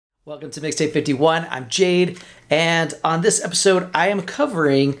Welcome to Mixtape 51. I'm Jade, and on this episode, I am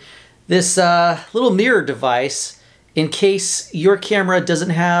covering this little mirror device in case your camera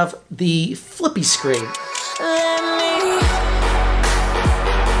doesn't have the flippy screen.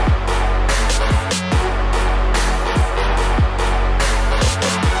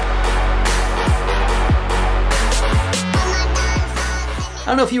 I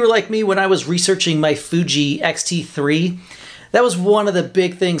don't know if you were like me when I was researching my Fuji X-T3. That was one of the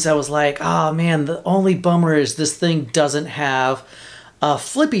big things. I was like, oh man, the only bummer is this thing doesn't have a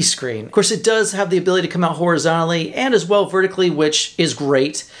flippy screen. Of course, it does have the ability to come out horizontally and as well vertically, which is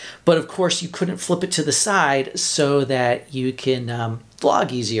great. But of course, you couldn't flip it to the side so that you can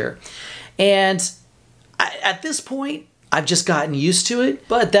vlog easier. And at this point, I've just gotten used to it.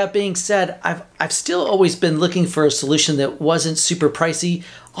 But that being said, I've still always been looking for a solution that wasn't super pricey.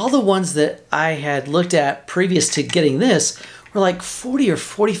 All the ones that I had looked at previous to getting this were like 40 or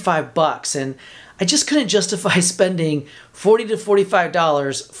 45 bucks. And I just couldn't justify spending $40 to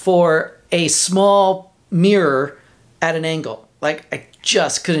 $45 for a small mirror at an angle. Like, I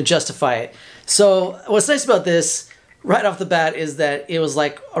just couldn't justify it. So what's nice about this right off the bat is that it was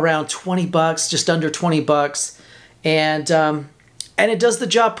like around 20 bucks, just under 20 bucks. And it does the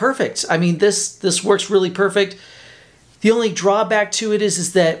job perfect. I mean, this works really perfect. The only drawback to it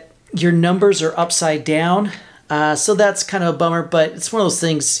is that your numbers are upside down. So that's kind of a bummer, but it's one of those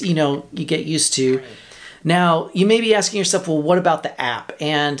things, you know, you get used to. Right. Now, you may be asking yourself, well, what about the app?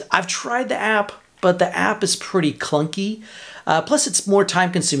 And I've tried the app, but the app is pretty clunky. Plus, it's more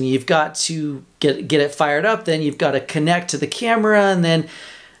time consuming. You've got to get it fired up, then you've got to connect to the camera, and then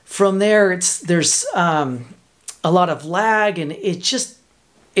from there, there's a lot of lag, and it's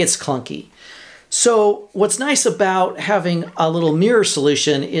clunky. So what's nice about having a little mirror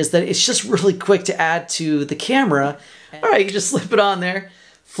solution is that it's just really quick to add to the camera. All right, you just slip it on there,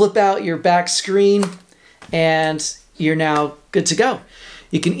 flip out your back screen, and you're now good to go.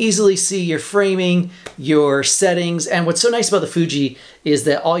 You can easily see your framing, your settings, and what's so nice about the Fuji is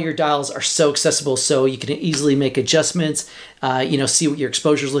that all your dials are so accessible, so you can easily make adjustments, you know, see what your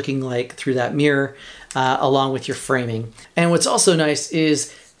exposure is looking like through that mirror, along with your framing. And what's also nice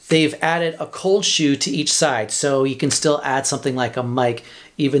is they've added a cold shoe to each side, so you can still add something like a mic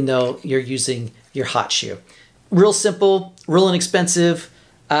even though you're using your hot shoe. Real simple, real inexpensive.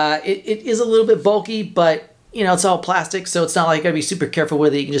 It is a little bit bulky, but you know, it's all plastic, so it's not like you gotta be super careful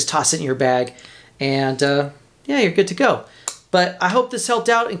with it. You can just toss it in your bag and yeah, you're good to go. But I hope this helped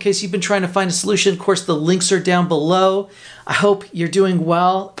out in case you've been trying to find a solution. Of course, the links are down below. I hope you're doing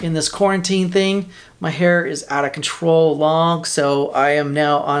well in this quarantine thing. My hair is out of control long, so I am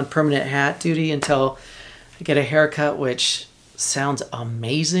now on permanent hat duty until I get a haircut, which sounds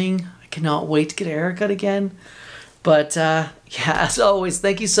amazing. I cannot wait to get a haircut again. But yeah, as always,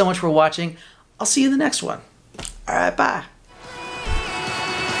 thank you so much for watching. I'll see you in the next one. All right, bye.